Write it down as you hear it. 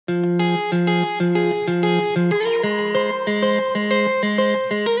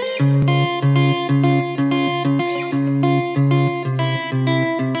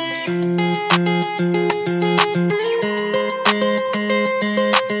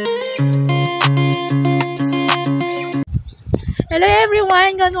Hello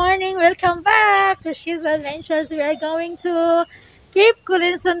everyone, good morning, welcome back to She's Adventures. We are going to keep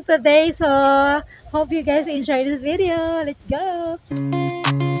Collinson today, so hope you guys enjoy this video. Let's go.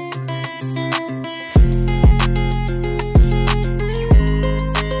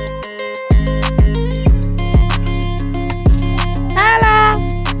 Hello.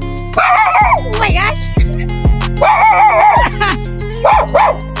 Oh my gosh.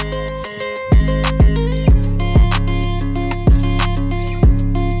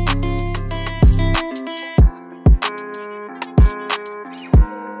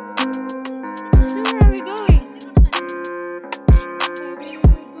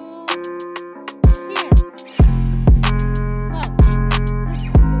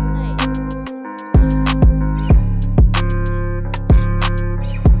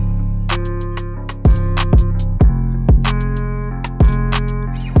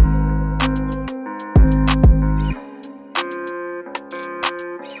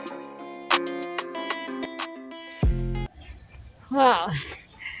 Wow,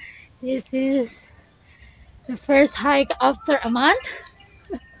 this is the first hike after a month.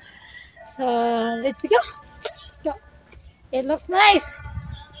 So let's go. Go. It looks nice.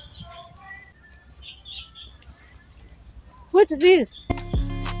 What's this?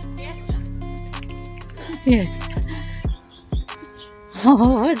 Yes.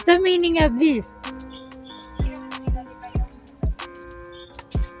 Oh, what's the meaning of this?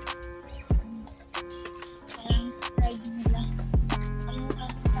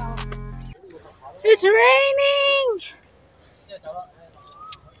 It's raining!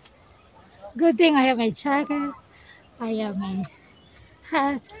 Good thing I have my jacket, I have my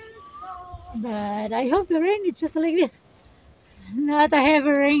hat, but I hope the rain is just like this, not a heavy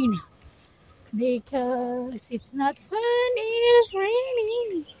rain, because it's not fun if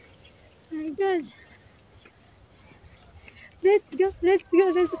raining. My God. Let's go, let's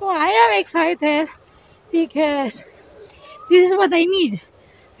go, let's go. I am excited because this is what I need.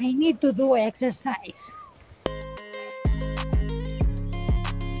 I need to do exercise.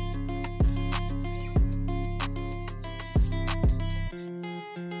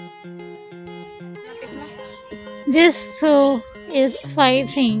 This too is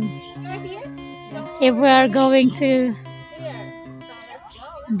fighting. If we are going to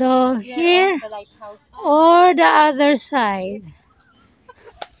do here or the other side.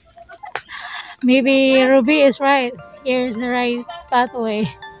 Maybe Ruby is right. Here's the right pathway.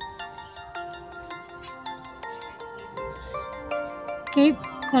 Cape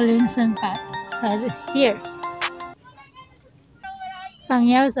Collinson path. So here.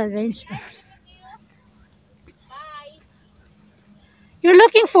 Pangyao's Adventures. You're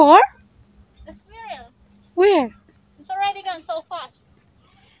looking for? The squirrel. Where? It's already gone so fast.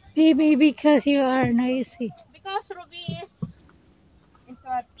 Maybe because you are noisy. Because Ruby is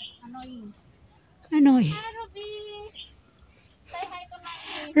what? Annoying. Annoying. Hi, Ruby. Say hi to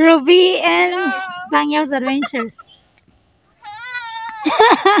Mommy. Ruby and Pangyao Adventures. Hi.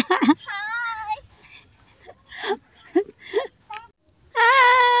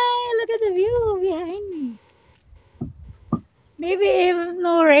 Hi! Look at the view behind me. Maybe if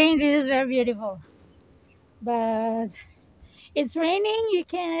no rain, this is very beautiful. But it's raining, you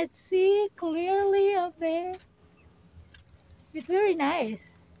cannot see clearly up there. It's very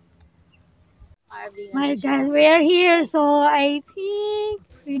nice. My God, we are here, so I think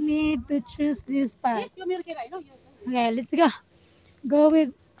we need to choose this path. Okay, let's go. Go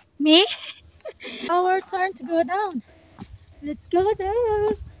with me. Our turn to go down. Let's go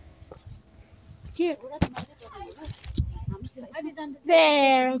down. Here.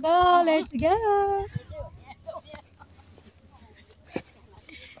 There we go. Let's go.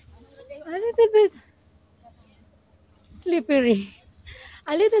 A little bit slippery.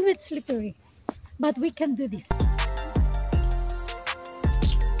 A little bit slippery. But we can do this.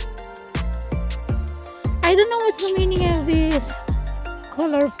 I don't know what's the meaning of this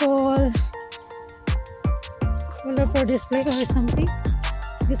colorful display or something.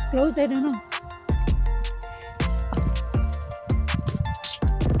 This clothes, I don't know.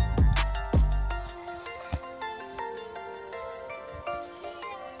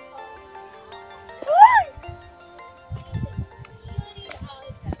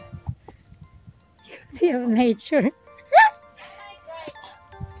 Beauty of nature.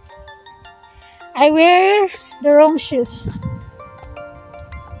 I wear the wrong shoes.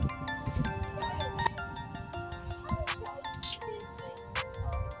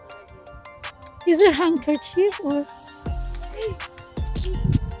 Is it handkerchief or?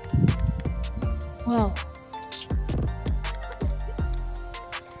 Wow.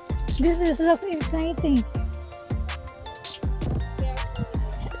 This looks exciting.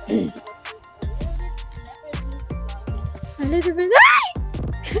 A little bit.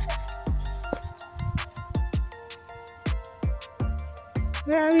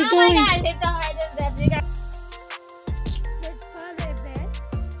 Where are we Oh going? my gosh, it's so hard to step. You got Let's follow a bit.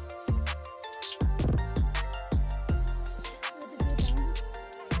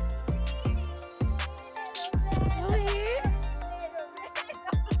 Over here.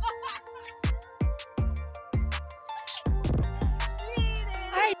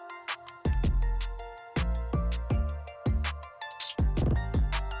 Ay.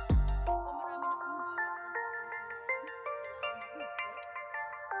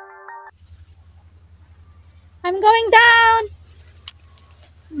 I'm going down.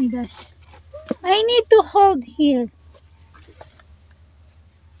 Oh my gosh. I need to hold here.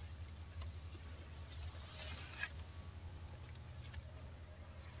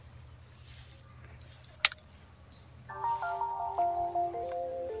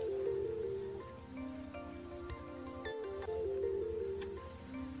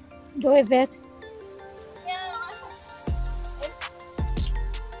 Go a bit. yeah.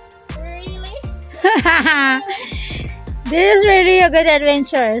 It's really. This is really a good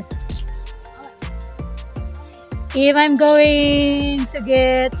adventure. If I'm going to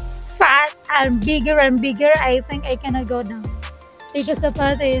get fat and bigger, I think I cannot go down because the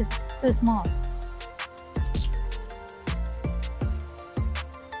path is too small.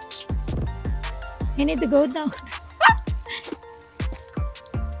 I need to go down.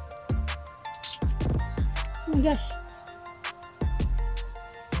 Oh my gosh.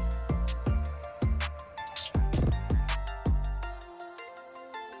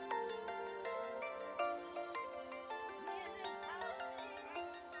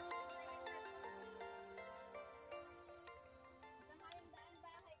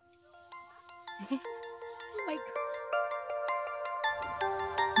 Oh my gosh.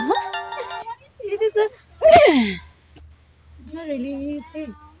 It is not. It's not really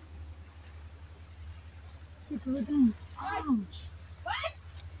easy. To go down. Ouch. What?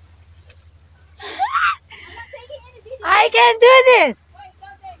 I can do this. Wait,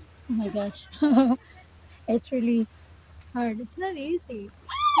 something. Oh my gosh. It's really hard. It's not easy.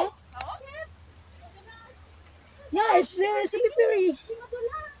 Oh, Yeah, it's very slippery.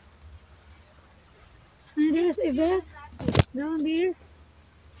 And there's a bed down there.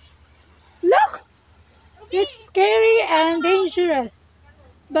 Look! It's scary and dangerous.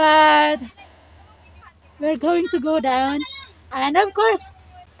 But we're going to go down. And of course,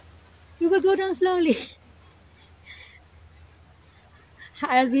 we will go down slowly.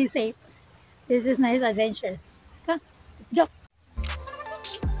 I'll be safe. This is nice adventures. Come, let's go.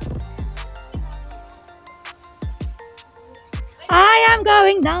 I am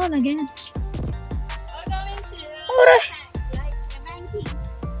going down again. We're going to Alright. like a monkey.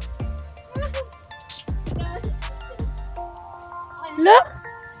 Because it's Look!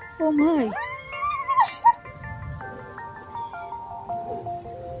 Oh my.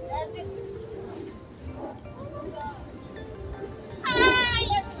 That's it.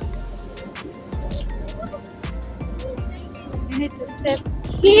 Hi. You need to step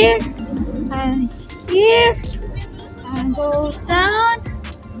here and here and go down.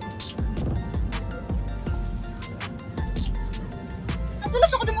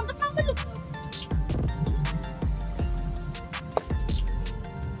 Natulas ako naman tatangalog.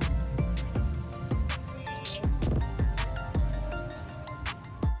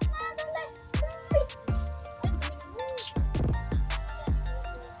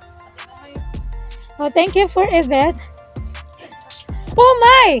 Oh, thank you for Yvette. Oh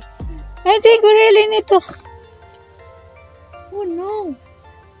my! I think we really need to. Oh no!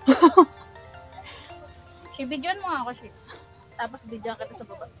 Videoan mo nga ako, Shit. Tapos videoan kita sa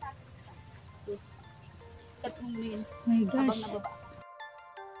baba. Kat mong main. My Habang gosh. nababa.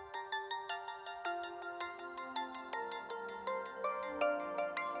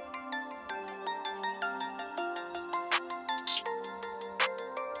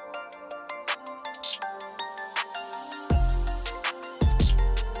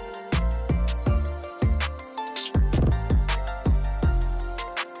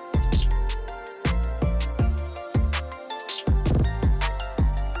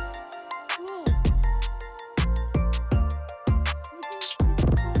 Oh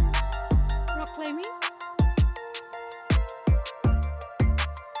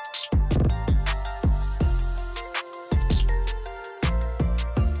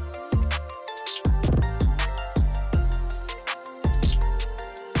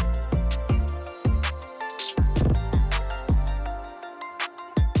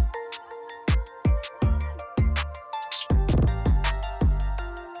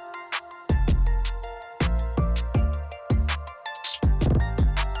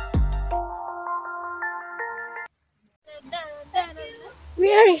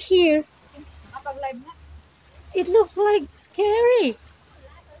We are here. It looks like scary.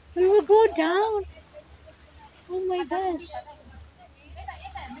 We will go down. Oh my gosh.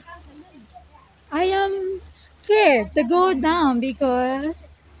 I am scared to go down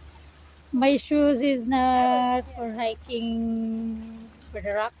because my shoes is not for hiking with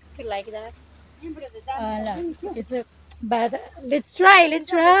a rock like that. No, it's a, but let's try. Let's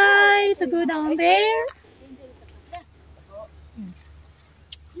try to go down there.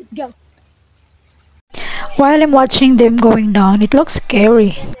 Let's go. While I'm watching them going down, it looks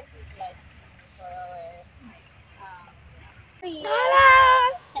scary.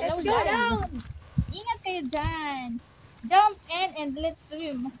 Hello, down. Ingat kayo dyan. Jump in and let's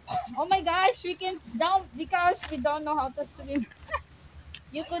swim. Oh my gosh, we can jump because we don't know how to swim.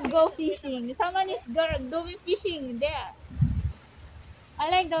 You could go fishing. Someone is doing fishing there. I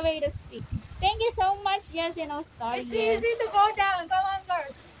like the way to speak. Thank you so much, yes, Star. It's easy to go down. Come on,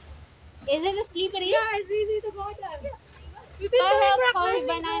 girls. Is it slippery? Yeah, it's easy to go down. We've been For doing help, rock call climbing.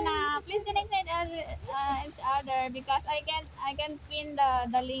 Banana. Please connect with each other because I can pin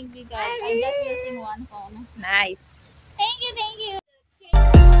the link because I'm just using one phone. Nice. Thank you, thank you.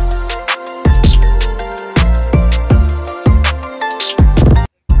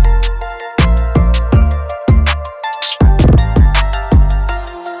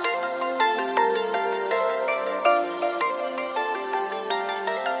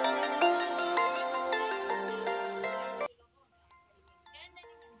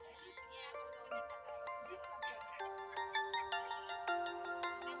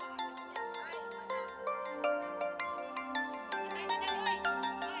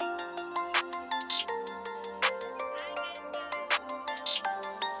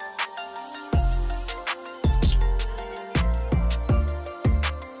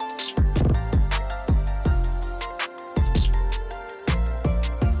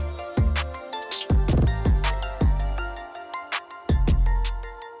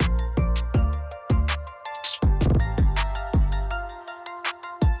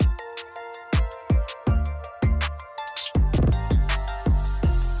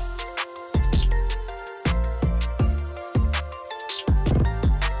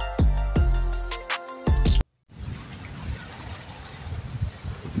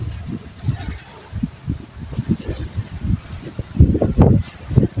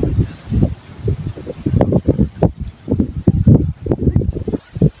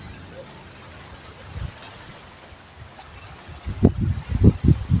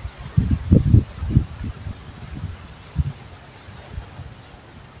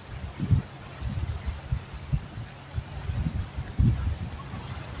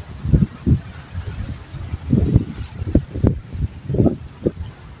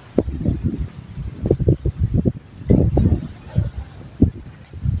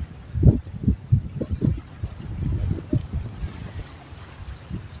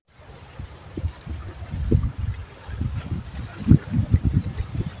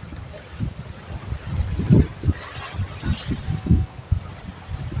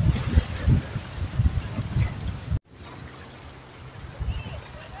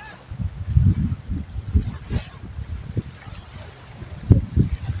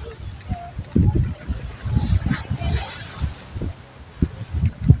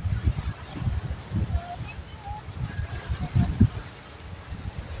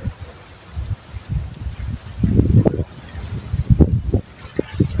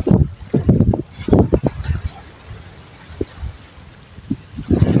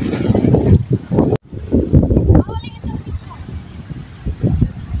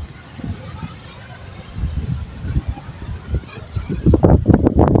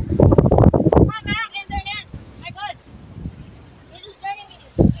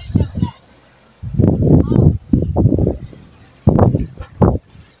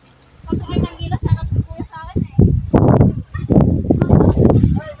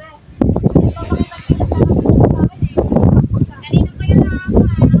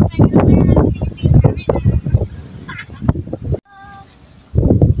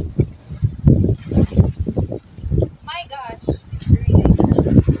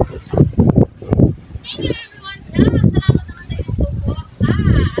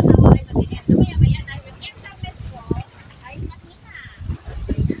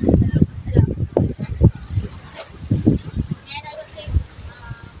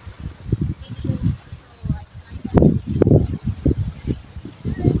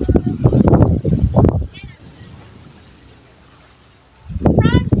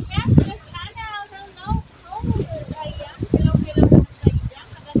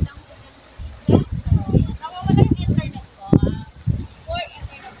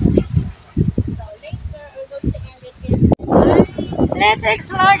 Let's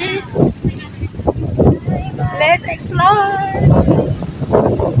explore this. Let's explore.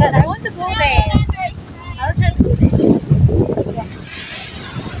 But I want to go there. I'll try to go there.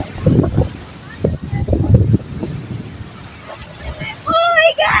 Oh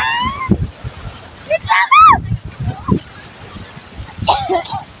my god!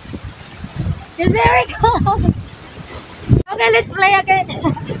 It's It's very cold. Okay, let's play again.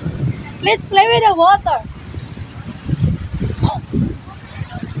 Let's play with the water.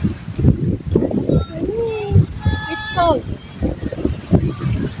 It's cold.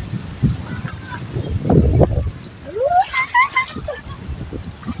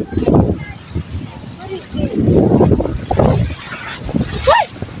 What is this? What?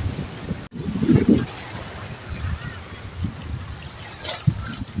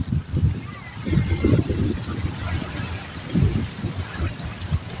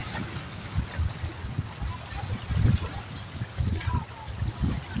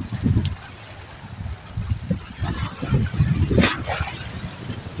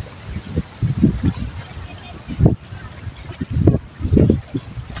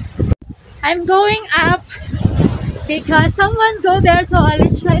 I'm going up because someone go there, so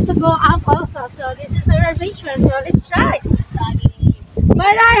let's try to go up also. So this is our adventure, so let's try.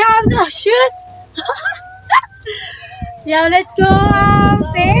 But I have no shoes. Yeah, let's go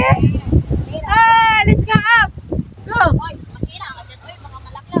up there. Let's go up. Go.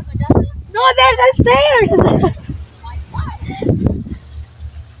 No, there's a stairs.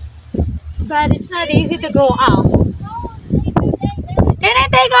 But it's not easy to go up. Can I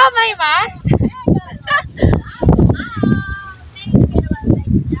take off my mask?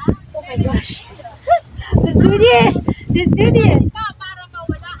 Oh my gosh. Let's do this. Let's do this.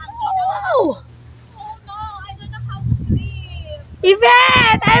 Oh. I don't know how to swim.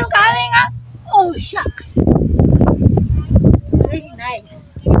 Yvette, I'm coming up. Oh, shucks. Very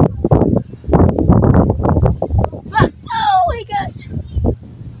nice. Oh my god.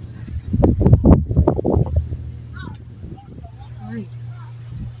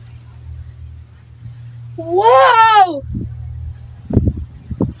 Wow!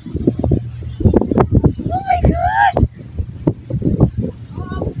 Oh my gosh!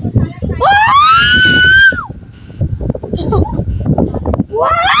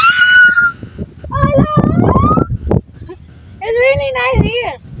 Wow! Hello! It's really nice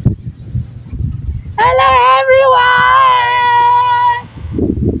here. Hello everyone!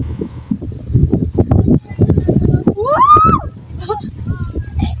 Wow!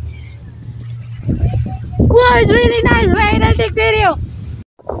 Wow, it's really nice. Wait, I'll take video.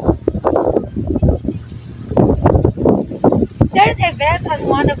 There's a vet and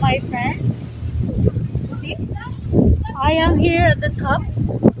one of my friends. See? I am here at the top.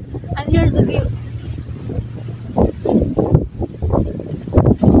 And here's the view.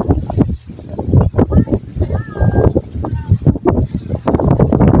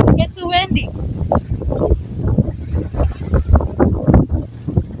 It's windy.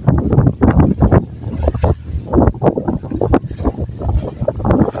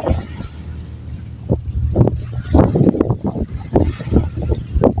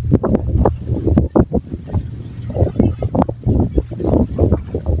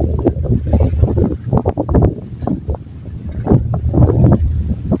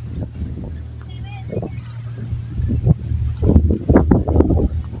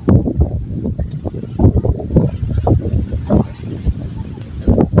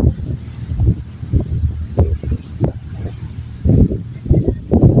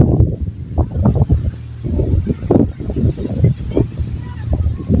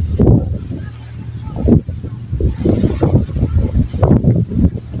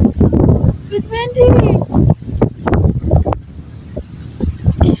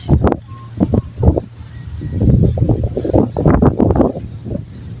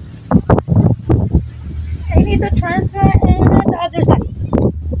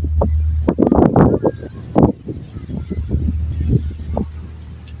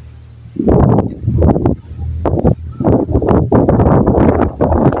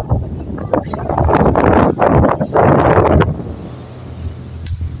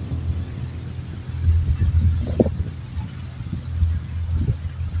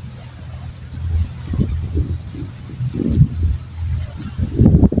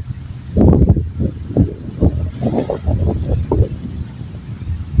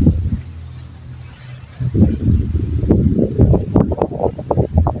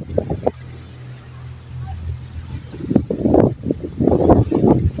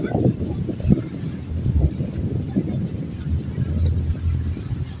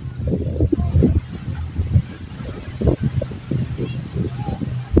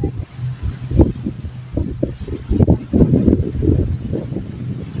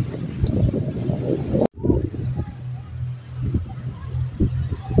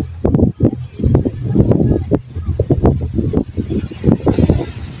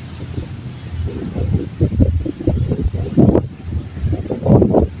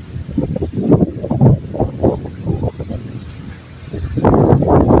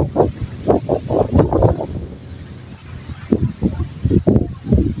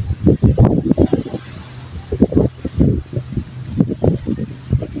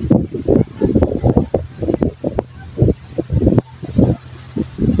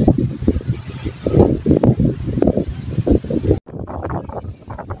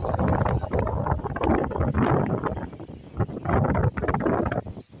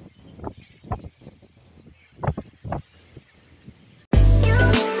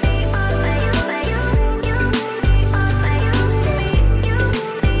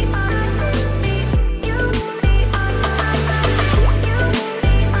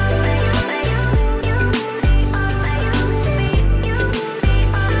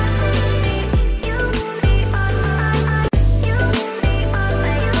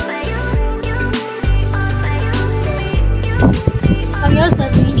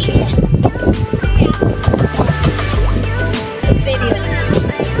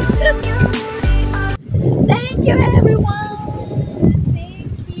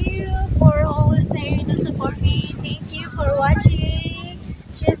 for me. Thank you for watching.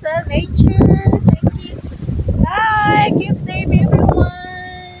 She's a nature